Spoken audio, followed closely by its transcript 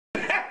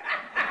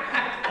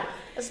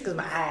That's because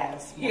my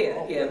eyes.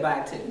 Yeah,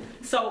 mine too.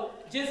 So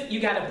you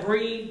got to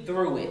breathe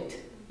through it.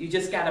 You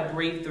just got to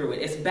breathe through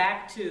it. It's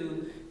back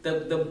to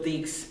the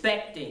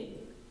expecting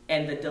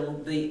and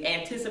the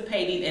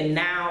anticipating, and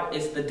now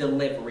it's the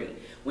delivery.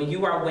 When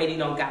you are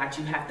waiting on God,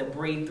 you have to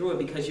breathe through it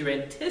because you're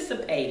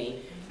anticipating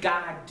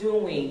God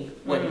doing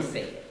what He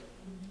said.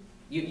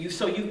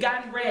 So you've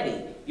gotten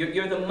ready.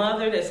 You're the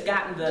mother that's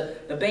gotten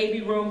the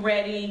baby room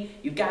ready.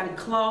 You've gotten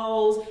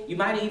clothes. You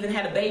might have even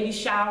had a baby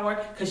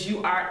shower because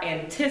you are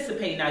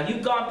anticipating. Now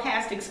you've gone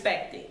past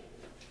expecting.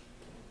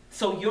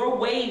 So your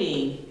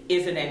waiting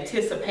is an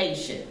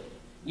anticipation.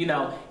 You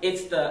know,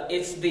 it's the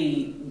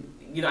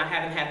I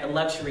haven't had the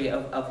luxury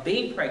of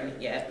being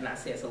pregnant yet, and I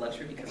say it's a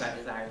luxury because I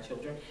desire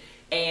children.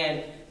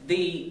 And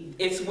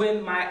it's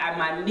when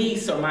my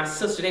niece or my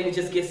sister, they would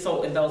just get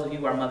so, and those of you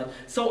who are mothers,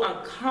 so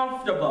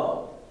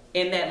uncomfortable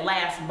in that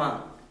last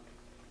month,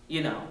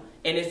 you know.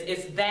 And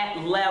it's that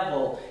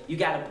level, you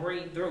got to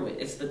breathe through it.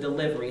 It's the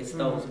delivery. It's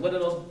those, what are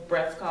those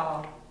breaths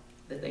called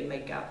that they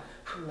make out?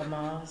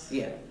 Lamaze.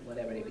 Yeah,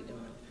 whatever they be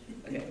doing.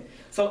 Okay.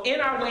 So in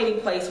our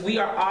waiting place, we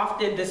are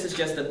often, this is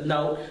just a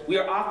note, we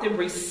are often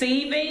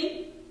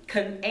receiving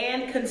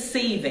and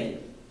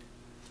conceiving.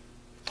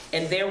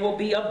 And there will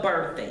be a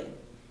birthing.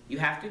 You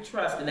have to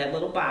trust in that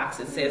little box.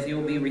 It says you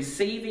will be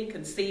receiving,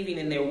 conceiving,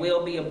 and there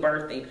will be a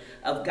birthing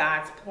of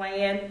God's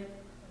plan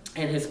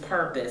and His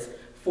purpose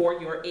for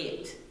your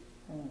it.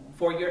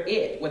 For your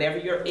it, whatever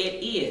your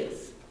it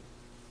is.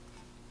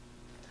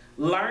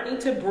 Learning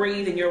to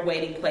breathe in your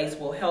waiting place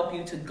will help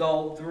you to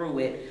go through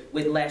it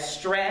with less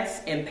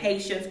stress,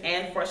 impatience,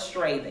 and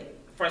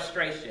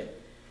frustration.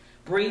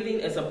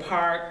 Breathing is a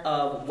part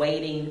of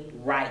waiting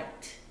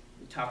right.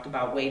 We talked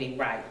about waiting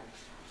right.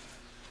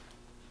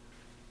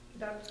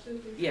 Dr.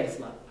 Susan? Yes,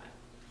 love.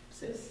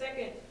 The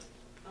second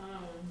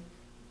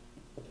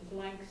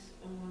blanks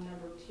on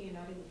number 10,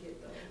 I didn't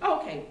get those.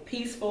 Okay,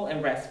 peaceful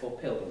and restful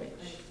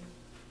pilgrimage.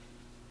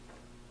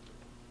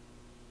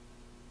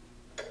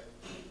 Thank you.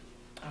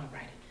 All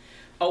right.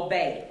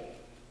 Obey.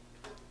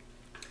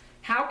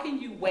 How can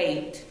you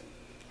wait?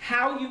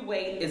 How you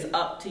wait is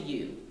up to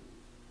you.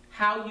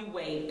 How you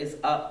wait is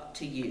up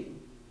to you.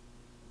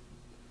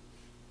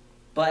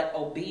 But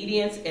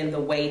obedience in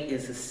the wait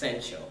is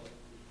essential.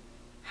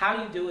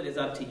 How you do it is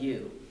up to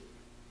you.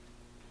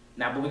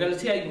 Now, but we're going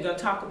to tell you, we're going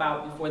to talk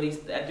about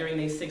during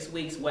these 6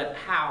 weeks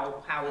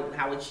how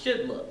it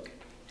should look,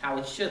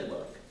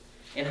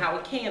 and how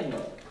it can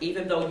look,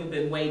 even though you've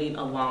been waiting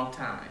a long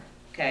time.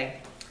 Okay.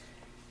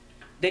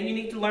 Then you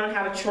need to learn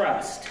how to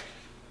trust.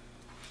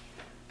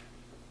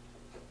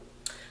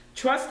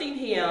 Trust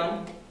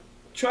Him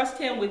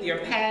with your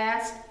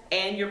past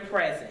and your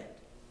present.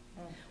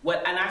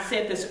 And I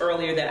said this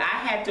earlier, that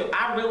I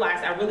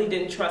realized I really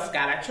didn't trust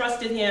God. I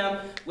trusted Him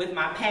with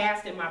my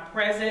past and my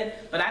present,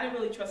 but I didn't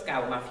really trust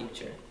God with my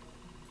future.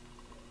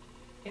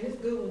 And it's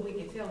good when we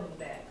can tell Him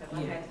that, because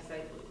I had to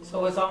say.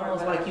 So it's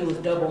almost like you was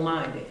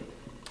double-minded.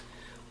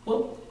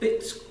 Well,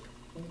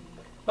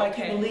 like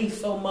you believe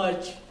so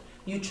much,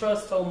 you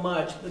trust so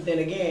much, but then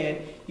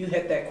again, you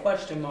had that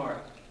question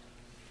mark.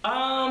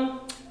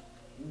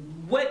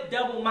 What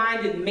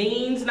double-minded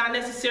means, not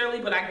necessarily,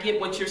 but I get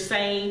what you're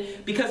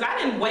saying, because I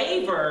didn't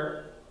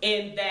waver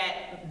in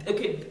that.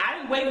 Okay, I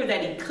didn't waver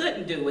that He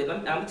couldn't do it.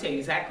 I'm gonna tell you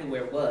exactly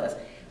where it was.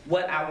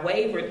 What I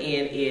wavered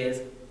in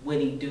is, would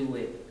He do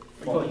it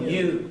for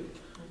you?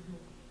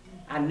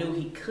 I knew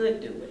He could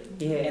do it,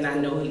 and I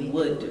know He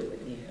would do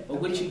it. Yeah.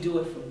 But would you do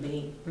it for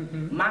me?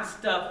 My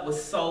stuff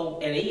was so,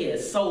 and it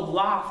is so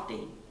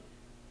lofty.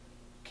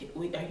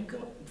 Are you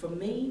going for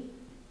me?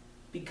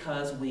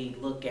 Because we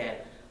look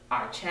at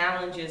our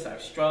challenges, our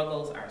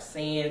struggles, our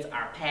sins,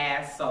 our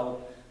past.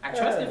 So I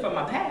trust Him for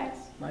my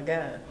past. My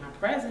God. My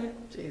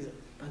present. Jesus.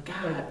 But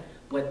God,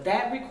 what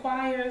that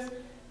requires.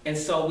 And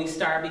so we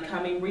start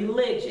becoming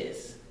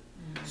religious.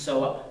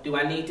 So do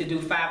I need to do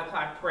 5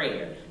 o'clock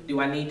prayer? Do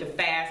I need to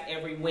fast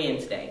every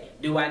Wednesday?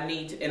 Do I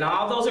need to, and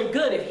all those are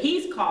good if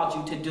He's called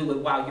you to do it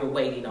while you're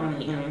waiting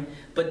on Him.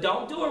 But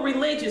don't do it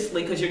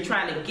religiously because you're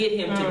trying to get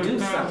Him to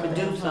do something.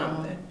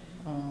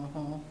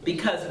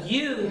 Because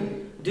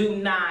you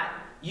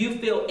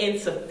feel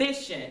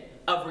insufficient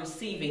of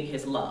receiving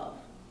His love.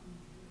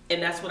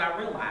 And that's what I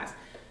realized.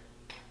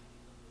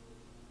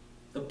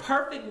 The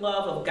perfect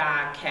love of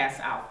God casts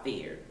out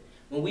fear.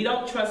 When we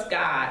don't trust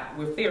God,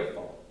 we're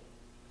fearful.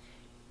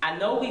 I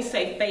know we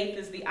say faith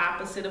is the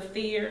opposite of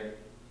fear.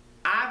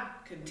 I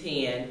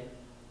contend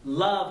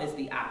love is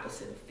the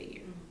opposite of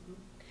fear.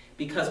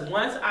 Because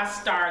once I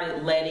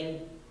started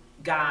letting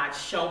God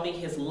show me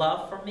His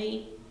love for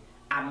me,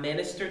 I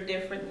ministered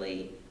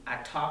differently.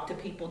 I talked to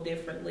people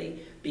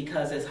differently,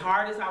 because as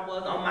hard as I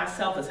was on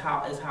myself is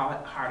how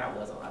hard I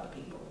was on other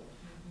people.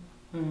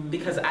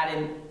 Because I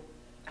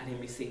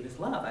didn't receive His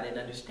love. I didn't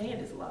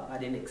understand His love. I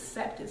didn't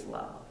accept His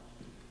love.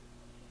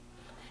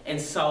 And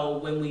so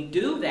when we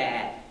do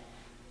that,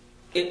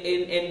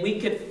 and we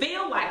could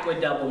feel like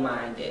we're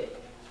double-minded,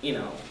 you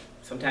know,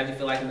 sometimes you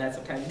feel like that,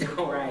 sometimes you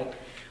don't, right?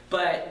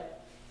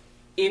 But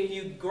if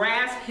you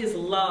grasp his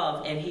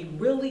love and he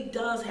really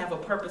does have a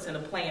purpose and a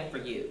plan for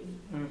you,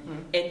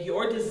 and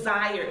your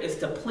desire is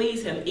to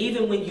please him,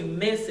 even when you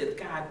miss it,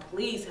 God,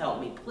 please help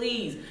me,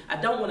 please. I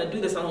don't want to do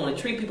this. I don't want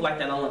to treat people like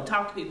that. I don't want to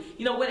talk to people.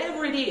 You know,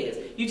 whatever it is,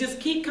 you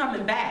just keep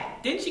coming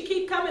back. Didn't she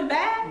keep coming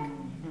back?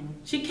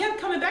 She kept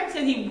coming back.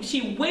 Said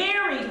she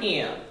wearied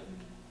him.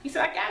 He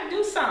said, I got to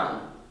do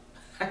something.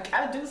 I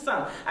got to do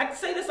something. I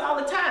say this all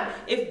the time.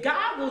 If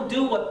God will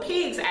do what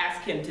pigs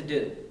ask him to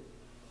do,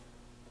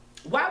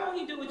 why won't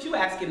he do what you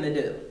ask him to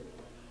do?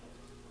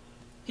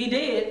 He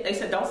did. They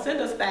said, don't send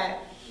us back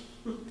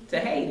to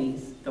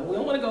Hades. We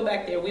don't want to go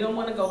back there. We don't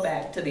want to go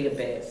back to the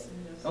abyss.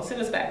 Don't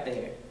send us back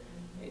there.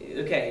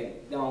 Okay,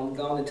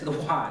 go into the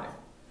water.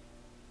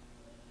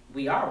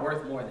 We are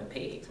worth more than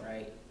pigs,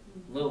 right?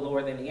 A little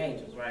lower than the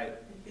angels, right?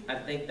 I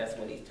think that's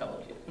what he's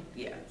told you.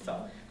 Yeah,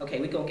 so, okay,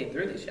 we're going to get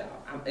through this, y'all.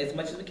 As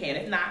much as we can.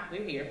 If not,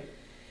 we're here.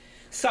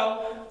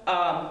 So,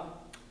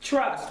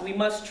 trust. We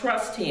must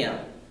trust him.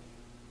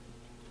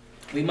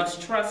 We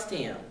must trust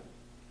him.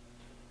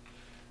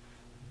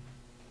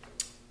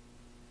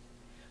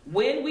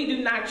 When we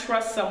do not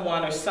trust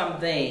someone or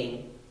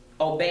something,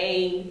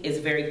 obeying is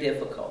very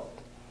difficult.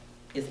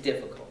 It's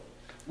difficult.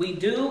 We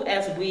do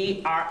as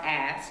we are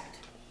asked,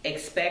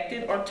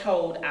 expected or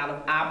told out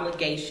of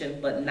obligation,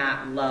 but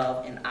not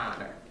love and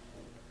honor.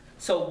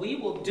 So we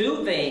will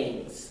do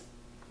things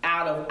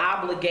out of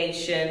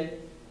obligation,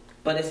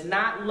 but it's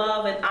not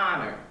love and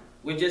honor.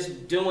 We're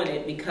just doing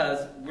it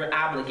because we're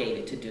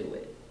obligated to do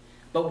it.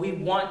 But we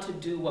want to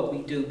do what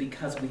we do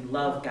because we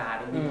love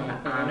God and we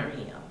want to honor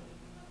him.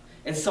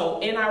 And so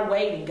in our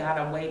waiting, God,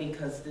 I'm waiting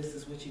because this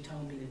is what you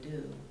told me to do.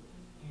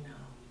 You know,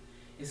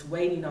 it's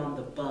waiting on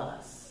the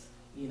bus,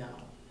 you know.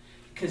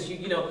 Because,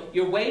 you know,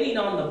 you're waiting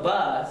on the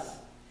bus,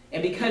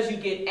 and because you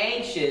get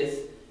anxious,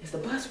 is the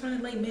bus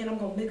running late? Man, I'm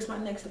going to miss my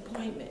next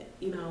appointment,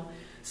 you know.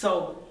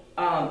 So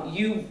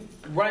you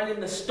run in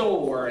the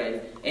store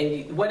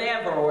and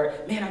whatever, or,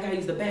 man, I got to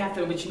use the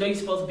bathroom, but you know you're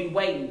supposed to be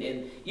waiting.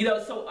 And, you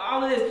know, so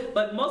all of this.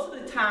 But most of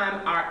the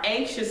time, our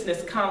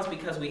anxiousness comes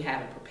because we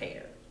haven't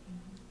prepared.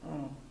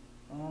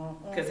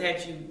 Because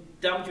had you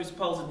done what you're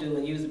supposed to do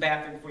and use the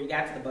bathroom before you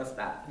got to the bus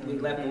stop, we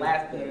left the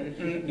last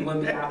building, you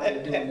wouldn't be out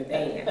there doing the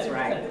dance,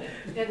 right?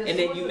 And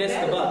then you miss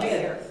the bus.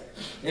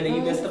 And then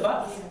you miss the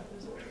bus.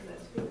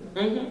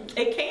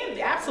 It can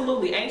be,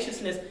 absolutely.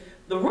 Anxiousness,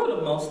 the root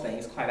of most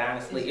things, quite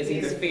honestly, is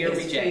either fear or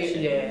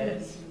rejection.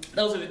 Yes.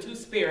 Those are the two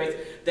spirits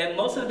that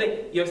most of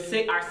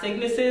our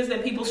sicknesses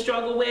that people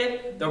struggle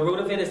with, the root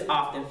of it is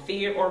often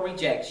fear or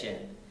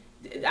rejection.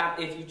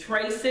 If you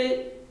trace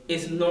it,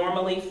 it's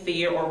normally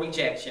fear or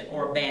rejection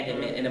or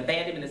abandonment. And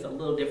abandonment is a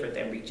little different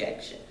than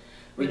rejection.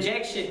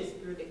 Rejection is a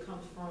spirit that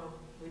comes from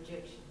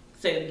rejection.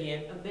 Say it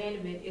again.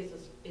 Abandonment is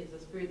a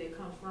spirit that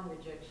comes from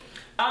rejection.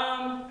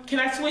 Can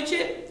I switch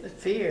it? The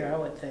fear, I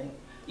would think.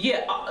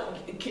 Yeah, I'm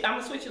going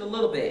to switch it a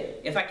little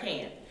bit, if I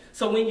can.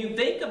 So when you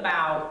think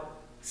about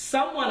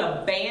someone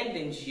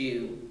abandons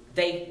you,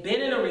 they've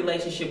been in a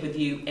relationship with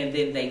you, and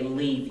then they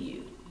leave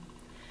you.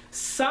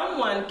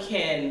 Someone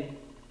can...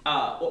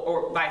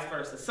 or vice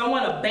versa.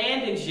 Someone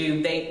abandons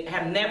you, they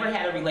have never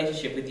had a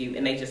relationship with you,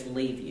 and they just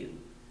leave you.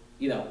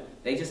 You know,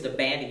 they just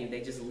abandon you, they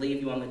just leave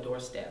you on the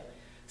doorstep.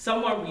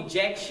 Someone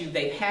rejects you,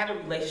 they've had a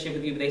relationship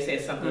with you, but they said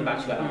something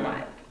about you I don't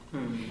like.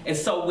 And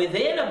so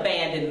within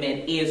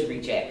abandonment is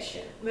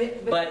rejection.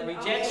 But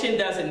rejection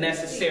doesn't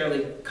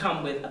necessarily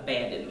come with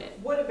abandonment.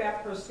 What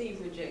about perceived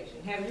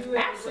rejection? Have you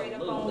ever read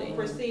up on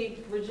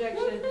perceived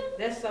rejection?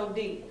 That's so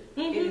deep.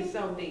 It is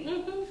so deep.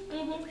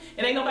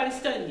 And ain't nobody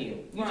studying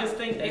you. You just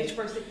think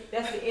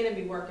that's the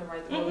enemy working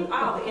right there.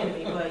 All the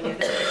enemy, but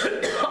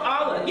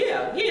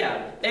yeah.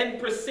 Yeah. And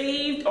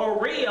perceived or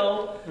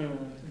real,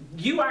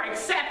 you are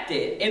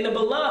accepted in the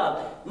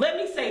beloved. Let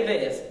me say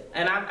this,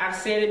 and I've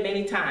said it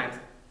many times.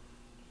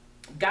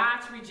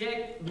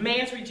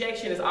 Man's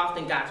rejection is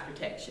often God's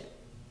protection.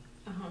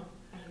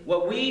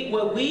 What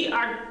we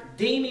are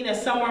deeming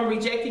as someone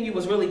rejecting you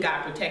was really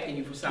God protecting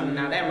you from something.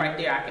 Now that right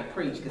there I can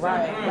preach.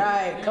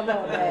 Right. Come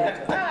on,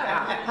 man.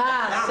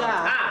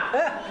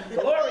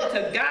 Glory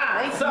to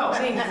God.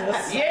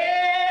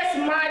 Yes,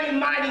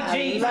 mighty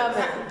Jesus.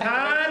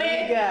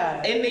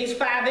 Honey, in these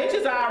 5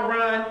 inches I'll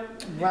run.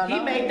 He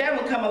made that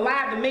one come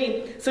alive to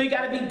me. So you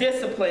got to be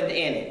disciplined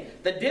in it.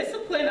 The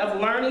discipline of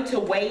learning to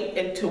wait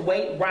and to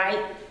wait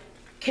right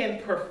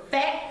can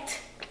perfect,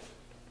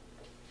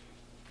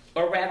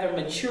 or rather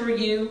mature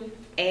you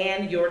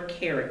and your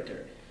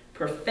character.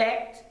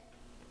 Perfect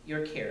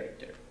your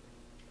character.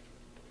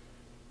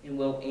 And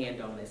we'll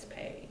end on this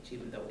page,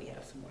 even though we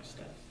have some more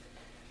stuff.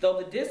 Though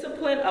the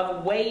discipline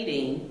of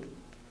waiting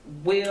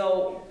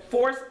will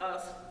force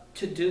us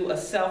to do a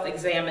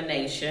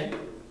self-examination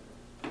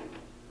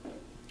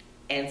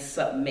and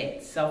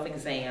submit.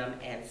 Self-exam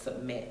and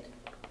submit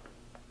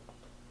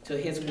to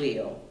his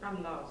will.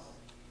 I'm lost.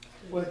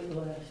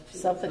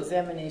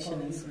 Self-examination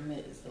and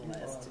submit is the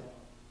last two.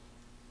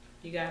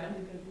 You got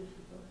them?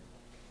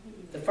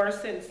 The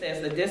first sentence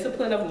says, the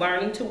discipline of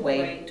learning to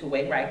wait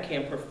right,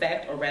 can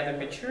perfect or rather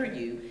mature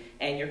you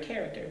and your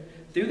character.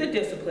 Through the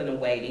discipline of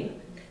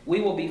waiting,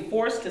 We will be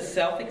forced to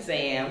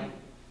self-examine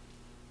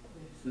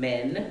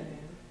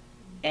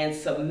and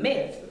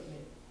submit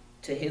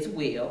to his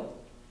will,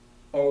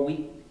 or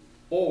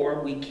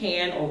we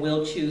can or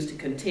will choose to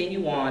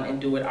continue on and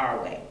do it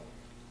our way.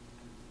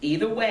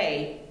 Either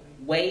way,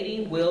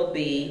 waiting will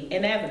be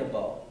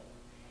inevitable.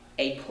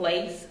 A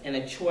place and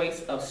a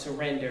choice of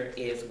surrender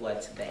is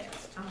what's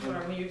best. I'm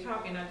sorry, when you're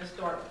talking, I just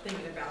start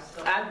thinking about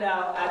stuff. I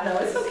know,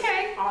 it's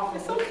okay. Awful.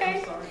 It's okay.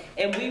 I'm sorry.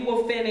 And we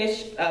will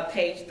finish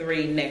page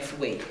 3 next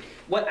week.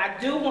 What I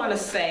do want to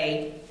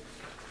say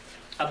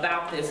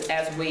about this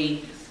as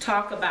we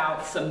talk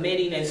about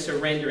submitting and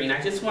surrendering, I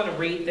just want to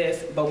read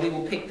this, but we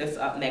will pick this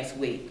up next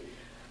week.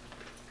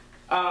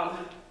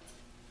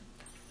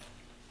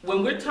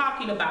 When we're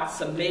talking about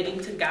submitting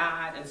to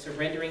God and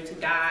surrendering to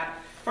God,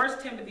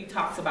 1 Timothy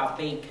talks about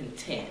being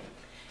content.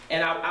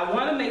 And I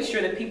want to make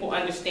sure that people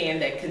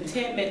understand that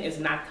contentment is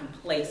not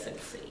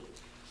complacency.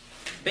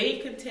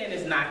 Being content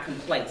is not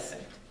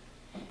complacent.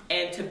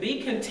 And to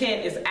be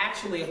content is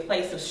actually a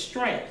place of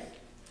strength.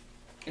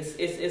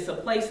 It's a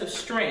place of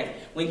strength.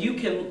 When you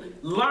can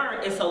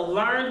learn, it's a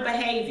learned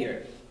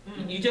behavior.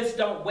 You just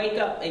don't wake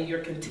up and you're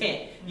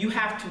content. You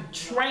have to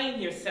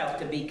train yourself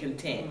to be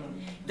content.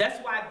 That's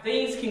why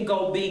things can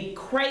go be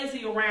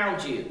crazy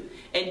around you.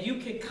 And you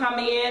can come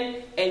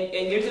in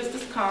and you're just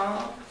as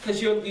calm because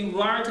you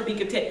learn to be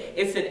content.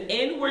 It's an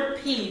inward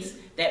peace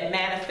that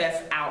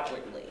manifests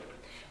outwardly.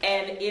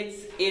 And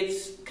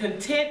it's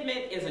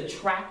contentment is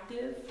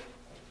attractive.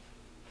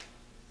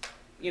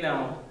 You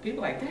know, people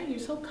are like, dang, you're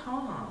so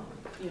calm.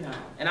 You know,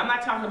 and I'm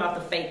not talking about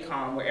the fake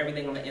calm where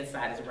everything on the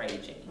inside is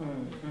raging.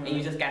 And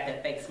you just got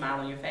that fake smile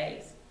on your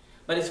face.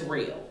 But it's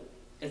real.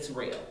 It's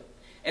real.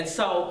 And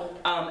so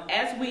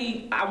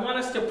I want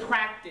us to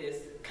practice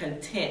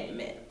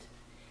contentment.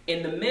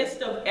 In the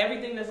midst of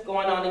everything that's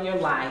going on in your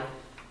life,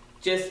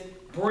 just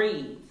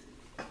breathe.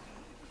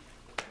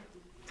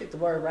 Took the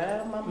word right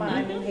out of my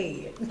mind and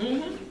head.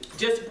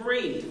 Just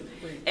breathe.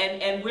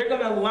 And we're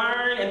going to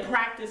learn and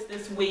practice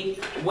this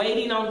week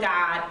waiting on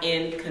God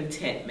in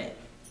contentment.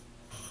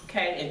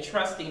 Okay? And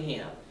trusting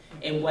him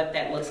in what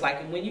that looks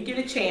like. And when you get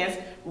a chance,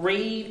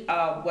 read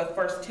what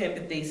 1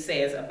 Timothy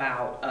says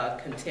about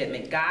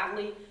contentment.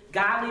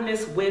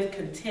 Godliness with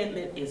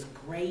contentment is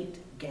great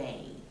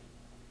gain.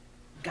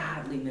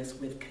 Godliness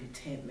with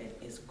contentment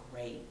is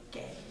great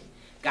gain.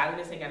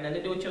 Godliness ain't got nothing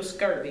to do with your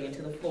skirt being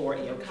to the floor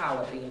and your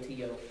collar being to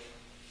your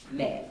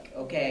neck,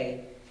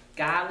 okay?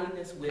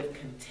 Godliness with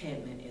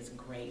contentment is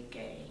great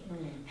gain.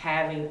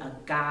 Having a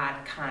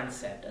God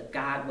concept, a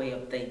God way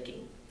of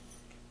thinking.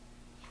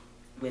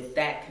 With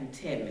that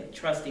contentment,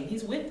 trusting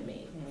he's with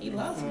me. He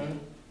loves me.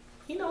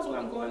 He knows what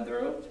I'm going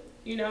through.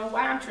 You know,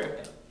 why I'm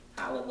tripping.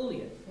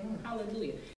 Hallelujah. Hallelujah.